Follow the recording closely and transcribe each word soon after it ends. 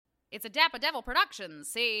It's a Dappa Devil Productions,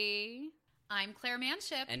 see? I'm Claire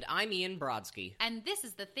Manship. And I'm Ian Brodsky. And this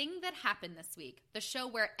is The Thing That Happened This Week, the show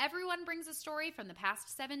where everyone brings a story from the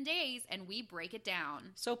past 7 days and we break it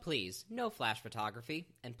down. So please, no flash photography,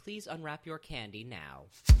 and please unwrap your candy now.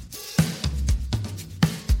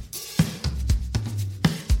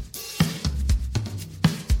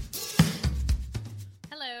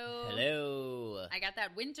 Hello. Hello. I got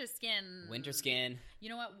that winter skin. Winter skin. You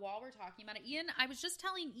know what? While we're talking about it, Ian, I was just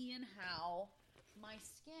telling Ian how my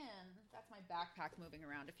skin, that's my backpack moving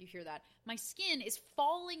around if you hear that, my skin is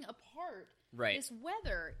falling apart. Right. This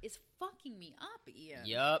weather is fucking me up, Ian.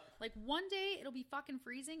 Yup. Like one day it'll be fucking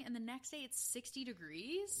freezing and the next day it's 60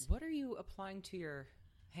 degrees. What are you applying to your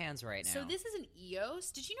hands right now? So this is an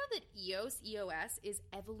EOS. Did you know that EOS is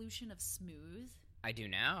evolution of smooth? I do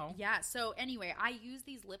now. Yeah, so anyway, I use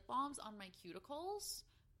these lip balms on my cuticles.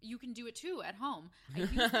 You can do it too at home. I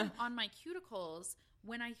use them on my cuticles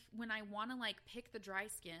when I want to like pick the dry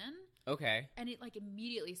skin. Okay. And it like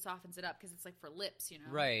immediately softens it up because it's like for lips, you know?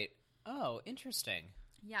 Right. Oh, interesting.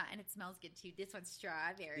 Yeah, and it smells good too. This one's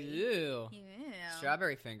strawberry. Ew. Yeah.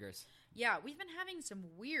 Strawberry fingers. Yeah, we've been having some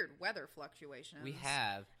weird weather fluctuations. We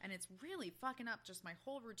have. And it's really fucking up just my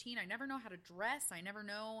whole routine. I never know how to dress. I never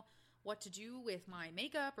know what to do with my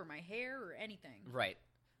makeup or my hair or anything. Right.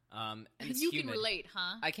 And it's you humid. can relate,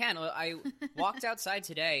 huh? I can. I walked outside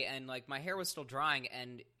today, and like my hair was still drying,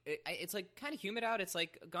 and it's like kind of humid out. It's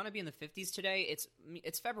like gonna be in the 50s today.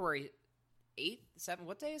 It's February 8th, 7th.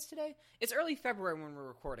 What day is today? It's early February when we're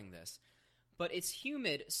recording this, but it's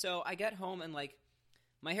humid. So I get home and like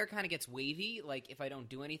my hair kind of gets wavy, like if I don't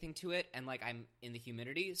do anything to it, and like I'm in the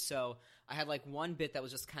humidity. So I had like one bit that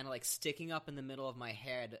was just kind of like sticking up in the middle of my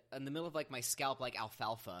head, in the middle of like my scalp, like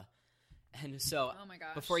alfalfa. And so, oh my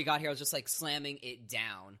gosh. Before he got here, I was just like slamming it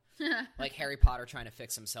down, like Harry Potter trying to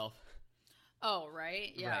fix himself. Oh,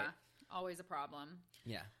 right? Yeah. Right. Always a problem.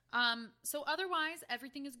 Yeah. So otherwise,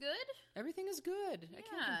 everything is good? Everything is good. I Yeah.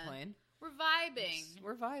 can't complain. We're vibing.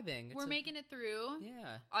 We're vibing. We're making it through.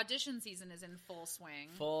 Yeah. Audition season is in full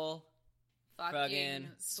swing. Full fucking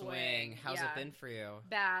swing. How's yeah. it been for you?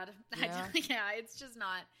 Bad. Yeah. Yeah, it's just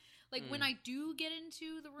not. Like, when I do get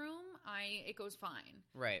into the room, it goes fine.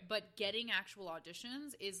 Right. But getting actual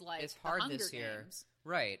auditions is like it's hard the Hunger this year. Games.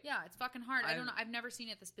 Right. Yeah, it's fucking hard. I don't know. I've never seen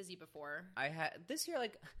it this busy before. I had this year,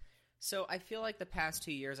 like, so I feel like the past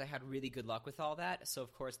 2 years I had really good luck with all that. So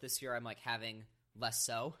of course this year I'm like having less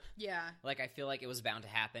so. Yeah. Like I feel like it was bound to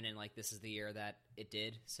happen, and like this is the year that it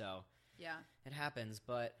did. So yeah, it happens.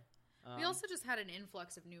 But we also just had an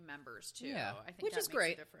influx of new members too. Yeah, I think which that is makes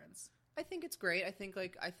great. a difference. I think it's great. I think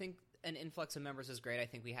an influx of members is great. I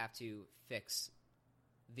think we have to fix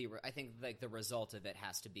I think like the result of it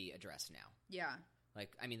has to be addressed now. Yeah.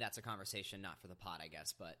 Like, I mean, that's a conversation not for the pod, I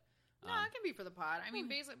guess, but no, it can be for the pod. I mean,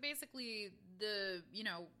 basically,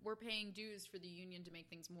 we're paying dues for the union to make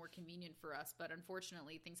things more convenient for us, but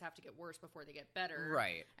unfortunately, things have to get worse before they get better.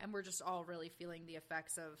 Right. And we're just all really feeling the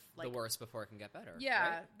effects of like the worst before it can get better.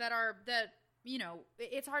 Yeah, right?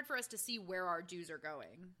 It's hard for us to see where our dues are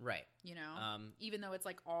going. Right. Even though it's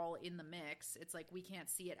like all in the mix, it's like we can't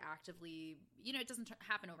see it actively. It doesn't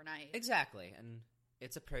happen overnight. Exactly, and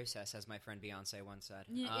it's a process, as my friend Beyonce once said.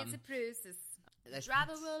 Yeah, it's a process.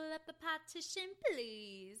 Driver, roll up the partition,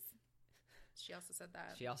 please. She also said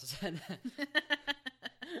that.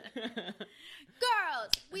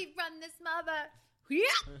 Girls, we run this mother.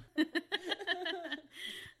 Yeah.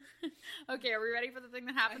 Okay, are we ready for the thing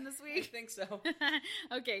that happened this week? I think so.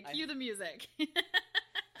 Okay, cue the music.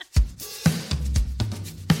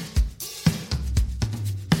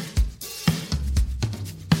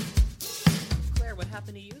 Claire, what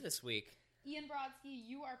happened to you this week? Ian Brodsky,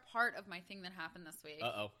 you are part of my thing that happened this week.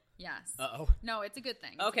 Uh-oh. Yes. Uh-oh. No, it's a good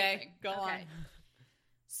thing. Okay, go on.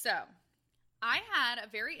 So, I had a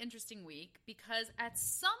very interesting week because at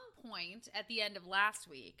some point at the end of last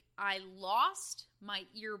week, I lost my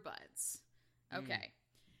earbuds. Okay.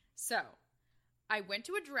 So, I went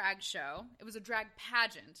to a drag show. It was a drag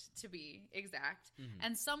pageant, to be exact. Mm-hmm.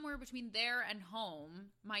 And somewhere between there and home,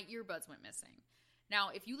 my earbuds went missing. Now,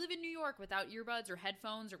 if you live in New York without earbuds or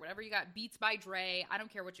headphones or whatever you got, Beats by Dre, I don't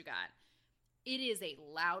care what you got. It is a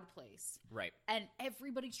loud place. Right. And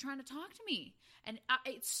everybody's trying to talk to me. And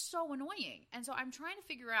it's so annoying. And so I'm trying to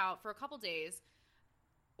figure out for a couple days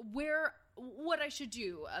what I should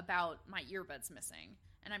do about my earbuds missing.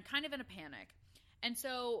 And I'm kind of in a panic. And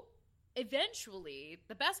so eventually,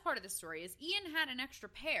 the best part of the story is Ian had an extra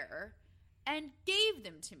pair and gave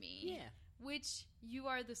them to me. Yeah. Which, you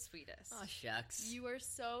are the sweetest. Oh, shucks. You are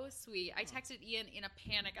so sweet. I texted Ian in a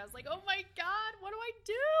panic. I was like, oh my God, what do I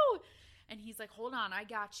do? And he's like, hold on, I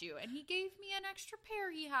got you. And he gave me an extra pair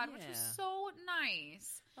he had, which was so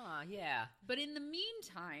nice. Aw, yeah. But in the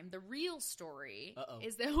meantime, the real story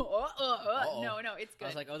is that... Uh-oh. No, it's good. I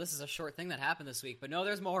was like, oh, this is a short thing that happened this week. But no,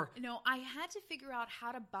 there's more. No, I had to figure out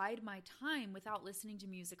how to bide my time without listening to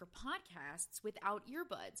music or podcasts without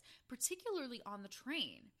earbuds, particularly on the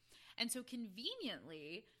train. And so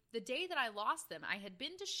conveniently, the day that I lost them, I had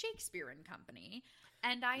been to Shakespeare and Company,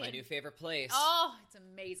 and My new favorite place. Oh, it's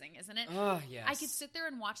amazing, isn't it? Oh, yes. I could sit there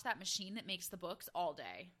and watch that machine that makes the books all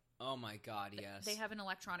day. Oh my God, yes. They have an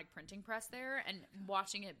electronic printing press there, and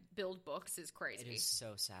watching it build books is crazy. It is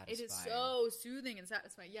so satisfying. It is so soothing and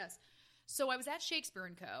satisfying, yes. So I was at Shakespeare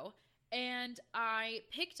 & Co., and I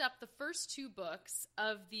picked up the first 2 books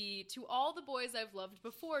of the To All the Boys I've Loved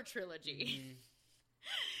Before trilogy. Mm-hmm.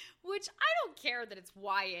 Which I don't care that it's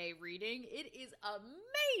YA reading. It is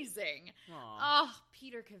amazing. Oh,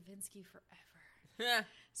 Peter Kavinsky forever.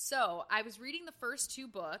 So I was reading the first 2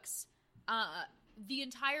 books the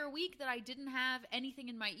entire week that I didn't have anything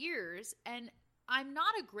in my ears. And I'm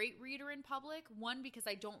not a great reader in public. 1, because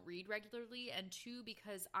I don't read regularly. And 2,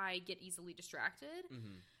 because I get easily distracted.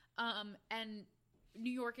 Mm-hmm. And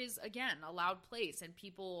New York is, again, a loud place. And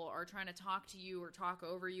people are trying to talk to you or talk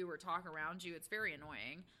over you or talk around you. It's very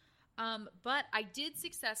annoying. But I did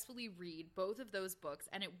successfully read both of those books,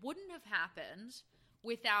 and it wouldn't have happened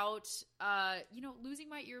without, losing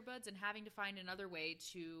my earbuds and having to find another way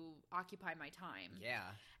to occupy my time. Yeah.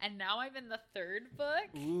 And now I'm in the 3rd book.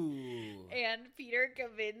 Ooh. And Peter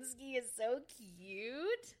Kavinsky is so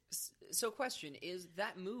cute. So question, is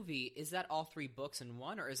that all 3 books in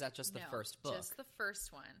one, or is that just the first book? Just the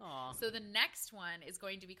first one. Aww. So the next one is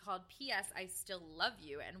going to be called P.S. I Still Love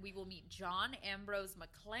You, and we will meet John Ambrose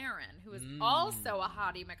McLaren, who is also a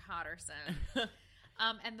Hottie McHotterson.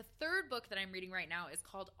 And the 3rd book that I'm reading right now is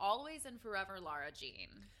called Always and Forever Lara Jean.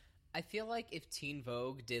 I feel like if Teen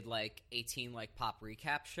Vogue did like a teen like pop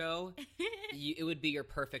recap show, it would be your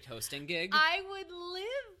perfect hosting gig. I would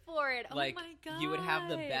live for it. Like, oh my God. You would have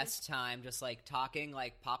the best time just like talking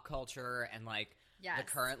like pop culture and like the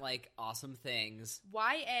current like awesome things.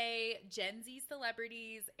 YA, Gen Z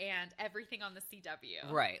celebrities, and everything on the CW.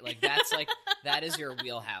 Right. Like that's like that is your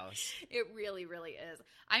wheelhouse. It really, really is.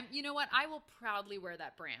 You know what? I will proudly wear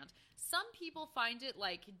that brand. Some people find it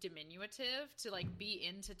like diminutive to like be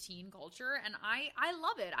into teen culture, and I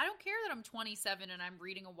love it. I don't care that I'm 27 and I'm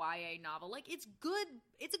reading a YA novel. Like, it's good.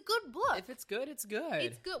 It's a good book. If it's good, it's good.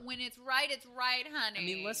 It's good. When it's right, honey. I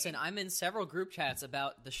mean, listen, I'm in several group chats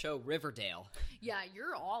about the show Riverdale. Yeah,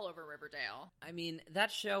 you're all over Riverdale. I mean,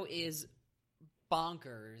 that show is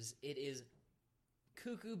bonkers. It is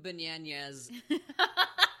cuckoo bananas.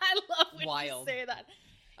 I love when wild. You say that.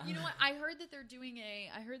 You know what? I heard that they're doing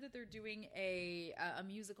a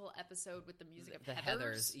musical episode with the music of the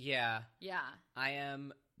Heathers. Yeah. Yeah. I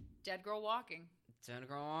am Dead Girl Walking. Dead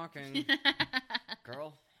Girl Walking.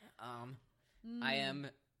 Girl. I am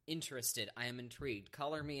interested. I am intrigued.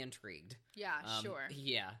 Color me intrigued. Yeah, sure.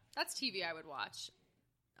 Yeah. That's TV I would watch.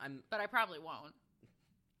 But I probably won't.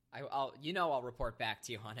 I'll report back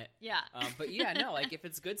to you on it. Yeah. But yeah, no, like if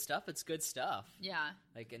it's good stuff, it's good stuff. Yeah.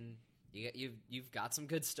 Like, and you've got some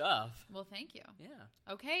good stuff. Well, thank you.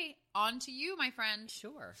 Yeah. Okay, on to you, my friend.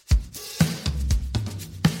 Sure.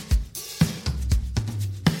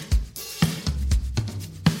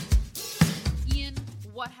 Ian,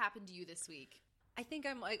 what happened to you this week? I think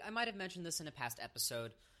I might have mentioned this in a past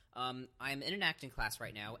episode. I'm in an acting class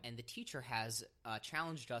right now, and the teacher has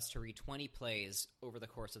challenged us to read 20 plays over the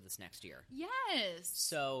course of this next year. Yes.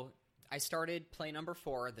 So I started play number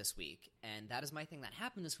 4 this week, and that is my thing that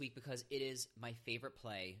happened this week because it is my favorite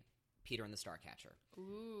play, Peter and the Starcatcher.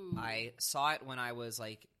 Ooh. I saw it when I was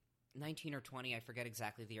like 19 or 20. I forget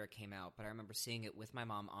exactly the year it came out, but I remember seeing it with my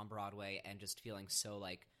mom on Broadway and just feeling so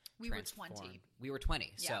like transformed. Were 20. We were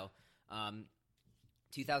 20. Yeah. So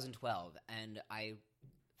 2012, and I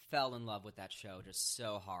fell in love with that show just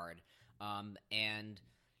so hard. And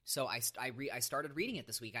so I started reading it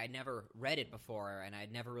this week. I'd never read it before, and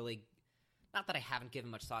I'd never really, not that I haven't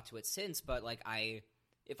given much thought to it since, but like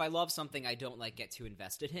if I love something, I don't like get too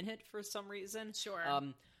invested in it for some reason. Sure.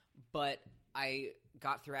 But I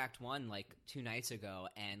got through Act 1 like 2 nights ago,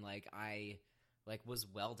 and like I like was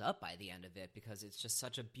welled up by the end of it because it's just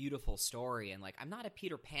such a beautiful story. And like I'm not a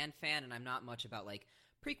Peter Pan fan, and I'm not much about like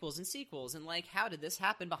prequels and sequels and like how did this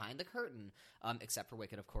happen behind the curtain, except for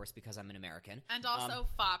Wicked, of course, because I'm an American, and also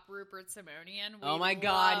Fop Rupert Simonian. Oh my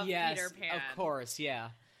God, love yes, Peter Pan. of course, yeah.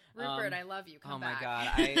 Rupert, I love you. Come back. Oh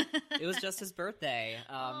my God, it was just his birthday.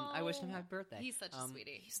 I wish him happy birthday. He's such a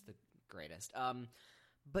sweetie. He's the greatest.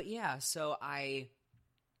 But yeah, so I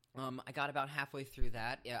I got about halfway through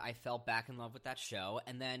that. Yeah, I fell back in love with that show.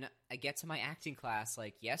 And then I get to my acting class,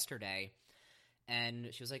 like, yesterday, and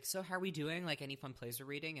she was like, so how are we doing? Like, any fun plays we're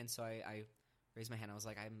reading? And so I raised my hand. I was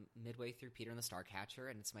like, I'm midway through Peter and the Starcatcher,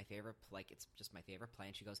 and it's my favorite, like, it's just my favorite play.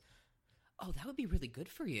 And she goes, oh, that would be really good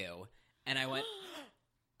for you. And I went,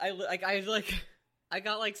 I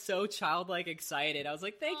got, like, so childlike excited. I was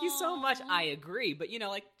like, thank you so much. I agree. But, you know,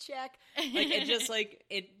 like, check. Like,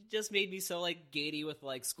 it just made me so, like, giddy with,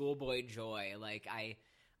 like, schoolboy joy. Like,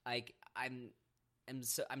 I'm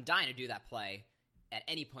dying to do that play at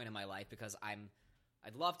any point in my life because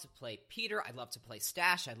I'd love to play Peter. I'd love to play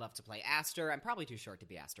Stash. I'd love to play Aster. I'm probably too short to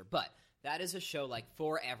be Aster. But that is a show, like,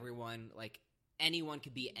 for everyone. Like, anyone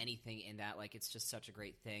could be anything in that. Like, it's just such a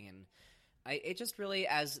great thing. And it just really,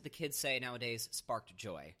 as the kids say nowadays, sparked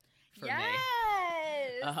joy for me. Yes!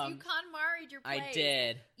 You con-married your plays. I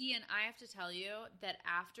did. Ian, I have to tell you that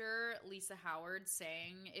after Lisa Howard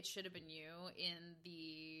sang It Should Have Been You in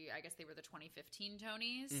I guess they were the 2015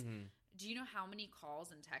 Tonys, do you know how many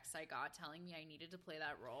calls and texts I got telling me I needed to play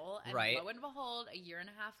that role? And lo and behold, a year and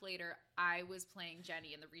a half later, I was playing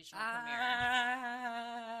Jenny in the regional premiere.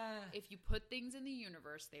 If you put things in the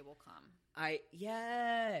universe, they will come.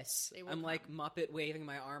 Yes. They will I'm come. like Muppet waving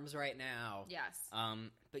my arms right now. Yes.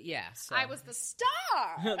 But yeah, so I was the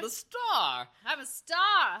star. the star. I'm a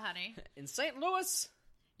star, honey. In St. Louis.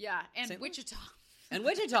 Yeah, and St. Wichita. And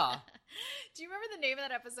Wichita. Do you remember the name of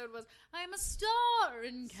that episode was I'm a Star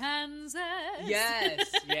in Kansas? Yes,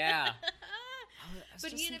 yeah.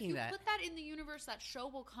 But Ian, if you put that in the universe, that show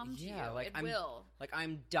will come to you. Like it will. Like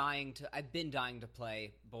I've been dying to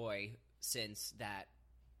play Boy since that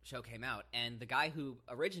show came out. And the guy who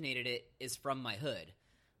originated it is from my hood.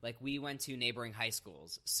 Like, we went to neighboring high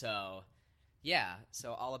schools. So, yeah,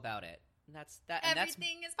 so all about it.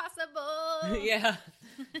 Everything is possible. Yeah.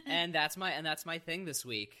 and that's my thing this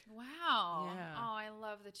week. Wow. Yeah. Oh, I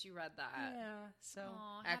love that you read that. Yeah. So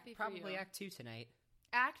happy for probably you. Act 2 tonight.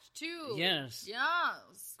 Act 2. Yes.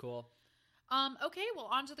 Yes. Cool. Okay, well,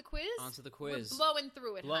 on to the quiz. On to the quiz. We're blowing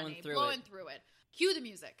through it, honey. Blowing through it. Cue the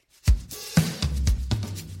music.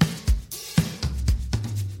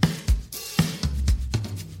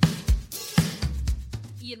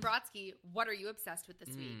 Ian Brodsky, what are you obsessed with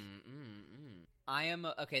this week? I am,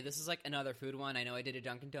 okay, this is like another food one. I know I did a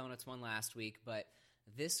Dunkin' Donuts one last week, but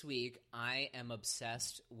this week I am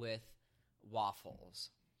obsessed with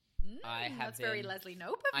waffles. That's very Leslie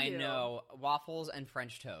Knope of you. I know. Waffles and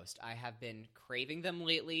French toast. I have been craving them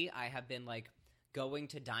lately. I have been, like, going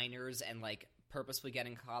to diners and, like, purposefully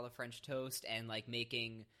getting challah French toast and, like,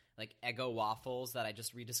 making, like, Eggo waffles that I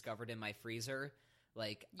just rediscovered in my freezer.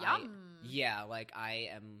 Like, yum.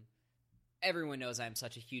 Everyone knows I'm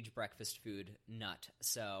such a huge breakfast food nut,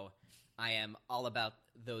 so I am all about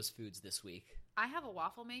those foods this week. I have a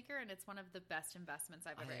waffle maker, and it's one of the best investments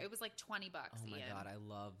I've ever. It was like $20. Oh my God, I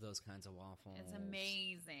love those kinds of waffles. It's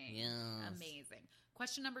amazing. Yes. Amazing.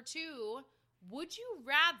 Question number 2: would you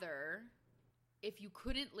rather, if you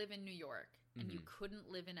couldn't live in New York and you couldn't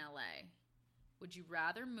live in LA, would you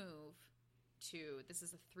rather move to? This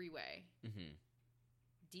is a 3-way.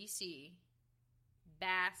 DC,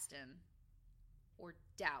 Boston, or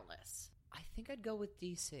Dallas? I think I'd go with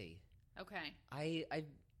DC. Okay. I've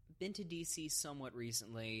been to DC somewhat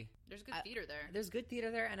recently. There's good theater there. There's good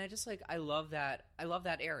theater there, and I just I love that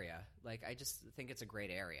area. Like, I just think it's a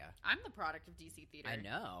great area. I'm the product of DC theater. I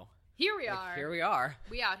know. Here we are. Here we are.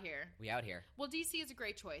 We out here. We out here. Well, DC is a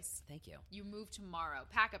great choice. Thank you. You move tomorrow.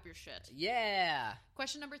 Pack up your shit. Yeah.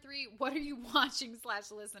 Question number 3: what are you watching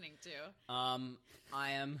 / listening to?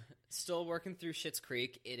 I am still working through Schitt's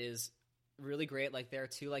Creek. It is really great. Like, there are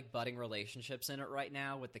 2 like budding relationships in it right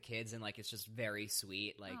now with the kids, and like it's just very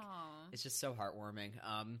sweet. Like, it's just so heartwarming.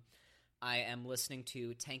 I am listening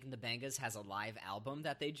to Tank and the Bangas has a live album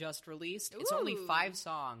that they just released. It's only 5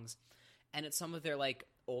 songs, and it's some of their like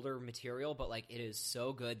older material, but like it is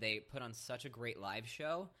so good. They put on such a great live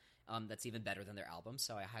show that's even better than their album,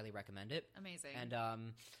 so I highly recommend it. Amazing. And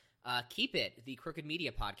Keep It, the Crooked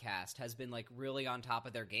Media podcast, has been like really on top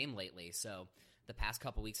of their game lately, so the past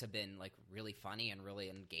couple weeks have been like really funny and really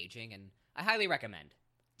engaging, and I highly recommend.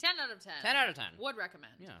 10 out of 10. 10 out of 10. Would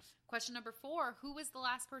recommend. Yes. Question number 4: who was the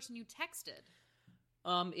last person you texted?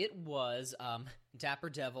 It was Dapper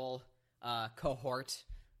Devil cohort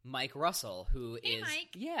Mike Russell, who is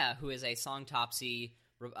a Songtopsy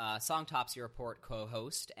Report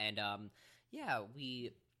co-host, and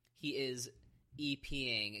he is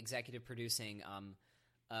EPing, executive producing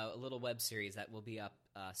a little web series that will be up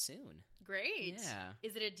soon. Great. Yeah.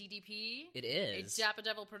 Is it a DDP? It is. A Dapper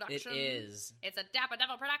Devil production? It is. It's a Dapper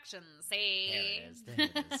Devil production. See? There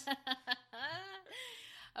it is.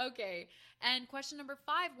 Okay. And question number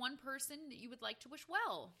 5, one person that you would like to wish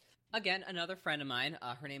well. Again, another friend of mine.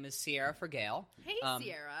 Her name is Sierra Fergale. Hey,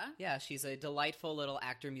 Sierra. Yeah, she's a delightful little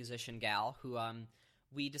actor-musician gal who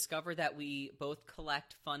we discovered that we both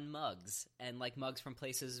collect fun mugs and like mugs from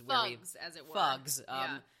places where Fugs, as it were. Fugs.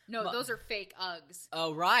 Yeah. No, those are fake Uggs.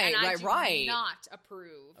 Oh, right, and I right. do not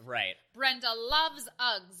approve. Right. Brenda loves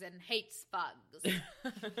Uggs and hates Fugs.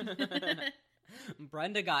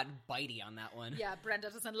 Brenda got bitey on that one. Yeah, Brenda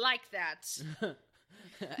doesn't like that.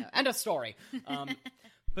 End of story.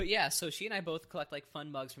 But yeah, so she and I both collect like fun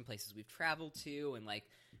mugs from places we've traveled to, and like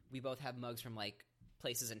we both have mugs from like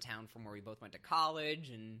places in town from where we both went to college,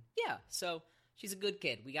 and yeah, so she's a good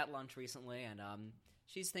kid. We got lunch recently, and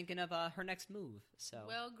she's thinking of her next move. So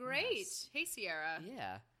Well, great. yes. Hey, Sierra.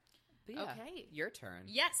 Yeah. But yeah, Okay. your turn.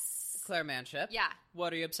 Yes. Claire Manship. Yeah.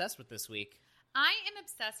 What are you obsessed with this week? I am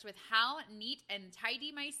obsessed with how neat and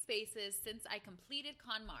tidy my space is since I completed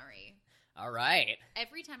KonMari. All right.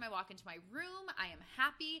 Every time I walk into my room, I am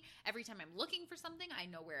happy. Every time I'm looking for something, I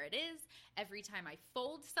know where it is. Every time I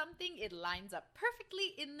fold something, it lines up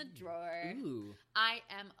perfectly in the drawer. Ooh. I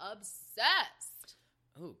am obsessed.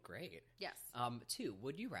 Oh, great. Yes. 2,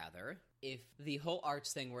 would you rather, if the whole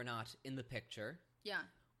arts thing were not in the picture, Yeah.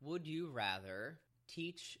 would you rather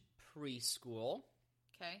teach preschool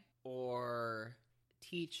Okay. or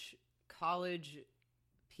teach college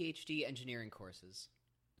PhD engineering courses?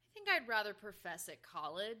 I think I'd rather profess at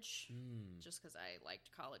college Mm. just because I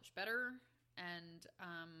liked college better. And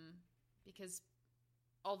because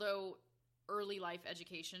although early life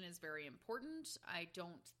education is very important, I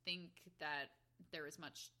don't think that there is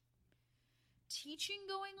much teaching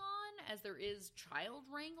going on as there is child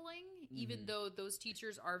wrangling, even though those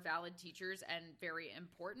teachers are valid teachers and very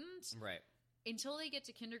important. Right. Until they get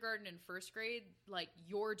to kindergarten and first grade, like,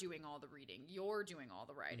 you're doing all the reading, you're doing all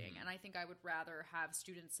the writing. And I think I would rather have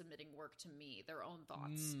students submitting work to me, their own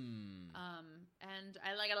thoughts. And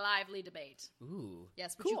I like a lively debate. Ooh.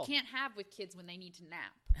 Yes, but cool. you can't have with kids when they need to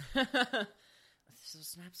nap. So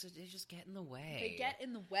snaps, they just get in the way. They get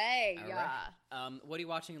in the way, All yeah. right. What are you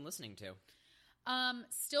watching and listening to?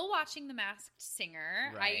 Still watching The Masked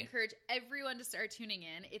Singer. I Right. encourage everyone to start tuning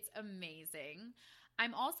in. It's amazing.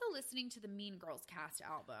 I'm also listening to the Mean Girls cast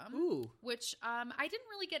album, Ooh. which I didn't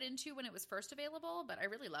really get into when it was first available, but I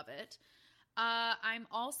really love it. I'm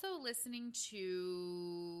also listening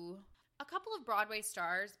to a couple of Broadway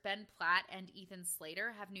stars, Ben Platt and Ethan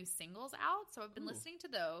Slater, have new singles out, so I've been listening to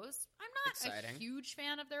those. I'm not Exciting. a huge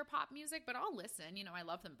fan of their pop music, but I'll listen. You know, I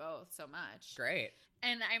love them both so much. Great.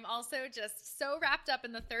 And I'm also just so wrapped up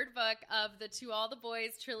in the 3rd book of the To All the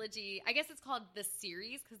Boys trilogy. I guess it's called The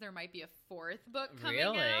Series because there might be a 4th book coming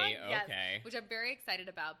Really? out. Yes, Okay. which I'm very excited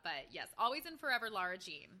about. But yes, always and forever, Lara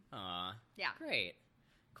Jean. Aw. Yeah. Great.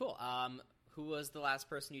 Cool. Who was the last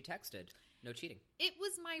person you texted? No cheating. It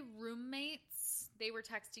was my roommates. They were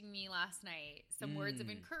texting me last night some words of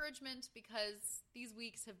encouragement because these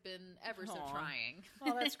weeks have been ever so Aw. trying.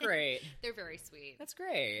 Oh, that's great. They're very sweet. That's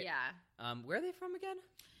great. Yeah. Where are they from again?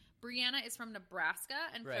 Brianna is from Nebraska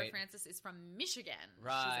and Claire Right. Francis is from Michigan.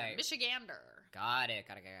 Right. She's a Michigander. Got it.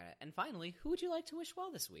 And finally, who would you like to wish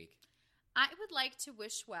well this week? I would like to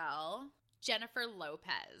wish well Jennifer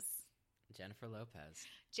Lopez. Jennifer Lopez.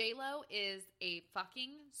 J-Lo is a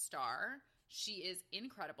fucking star. She is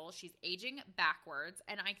incredible. She's aging backwards.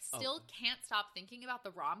 And I still can't stop thinking about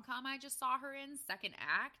the rom-com I just saw her in, Second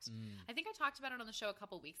Act. I think I talked about it on the show a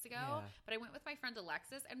couple weeks ago. Yeah. But I went with my friend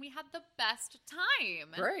Alexis, and we had the best time.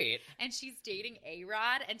 Great. And she's dating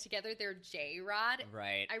A-Rod, and together they're J-Rod.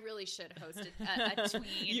 Right. I really should host a tween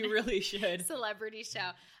You really should. celebrity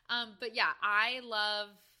show. But yeah, I love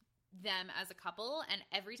them as a couple, and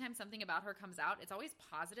every time something about her comes out, it's always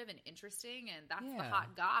positive and interesting, and that's the Yeah.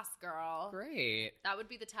 hot goss girl. Great. That would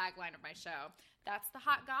be the tagline of my show. That's the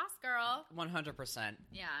hot goss girl. 100%.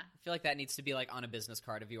 Yeah. I feel like that needs to be like on a business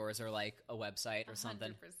card of yours or like a website or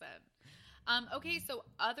something. 100%. Okay, so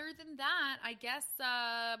other than that, I guess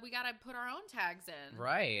we got to put our own tags in.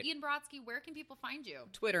 Right. Ian Brodsky, where can people find you?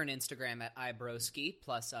 Twitter and Instagram at iBroski,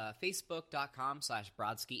 plus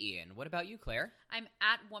Facebook.com/BrodskyIan. What about you, Claire? I'm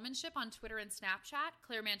at Womanship on Twitter and Snapchat,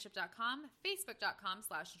 ClaireManship.com,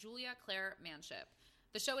 Facebook.com/JuliaClaireManship.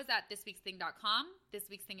 The show is at thisweeksthing.com,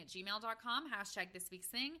 thisweeksthing@gmail.com,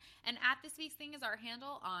 #thisweeksthing, and at thisweeksthing is our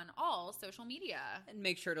handle on all social media. And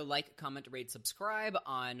make sure to like, comment, rate, subscribe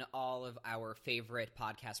on all of our favorite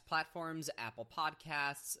podcast platforms: Apple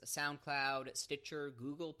Podcasts, SoundCloud, Stitcher,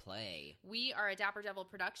 Google Play. We are a Dapper Devil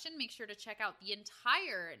production. Make sure to check out the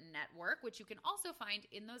entire network, which you can also find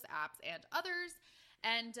in those apps and others.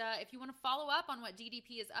 And if you want to follow up on what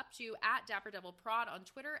DDP is up to, at Dapper Devil Prod on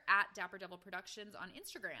Twitter, at Dapper Devil Productions on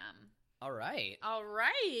Instagram. All right.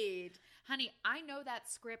 Honey, I know that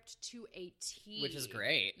script to a T. Which is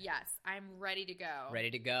great. Yes, I'm ready to go.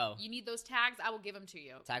 Ready to go. You need those tags? I will give them to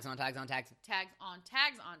you. Tags on tags on tags. Tags on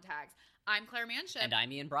tags on tags. I'm Claire Manship. And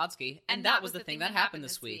I'm Ian Brodsky. And that was the thing that happened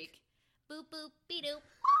this week. Boop, boop, be-doop.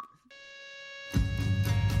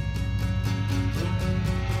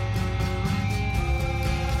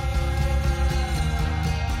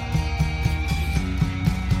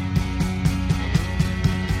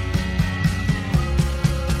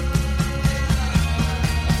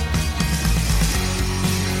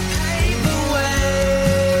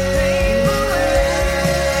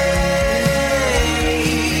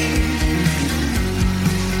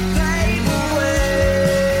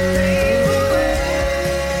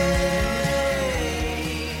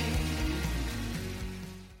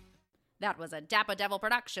 That was a Dapper Devil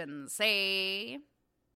Productions. Say...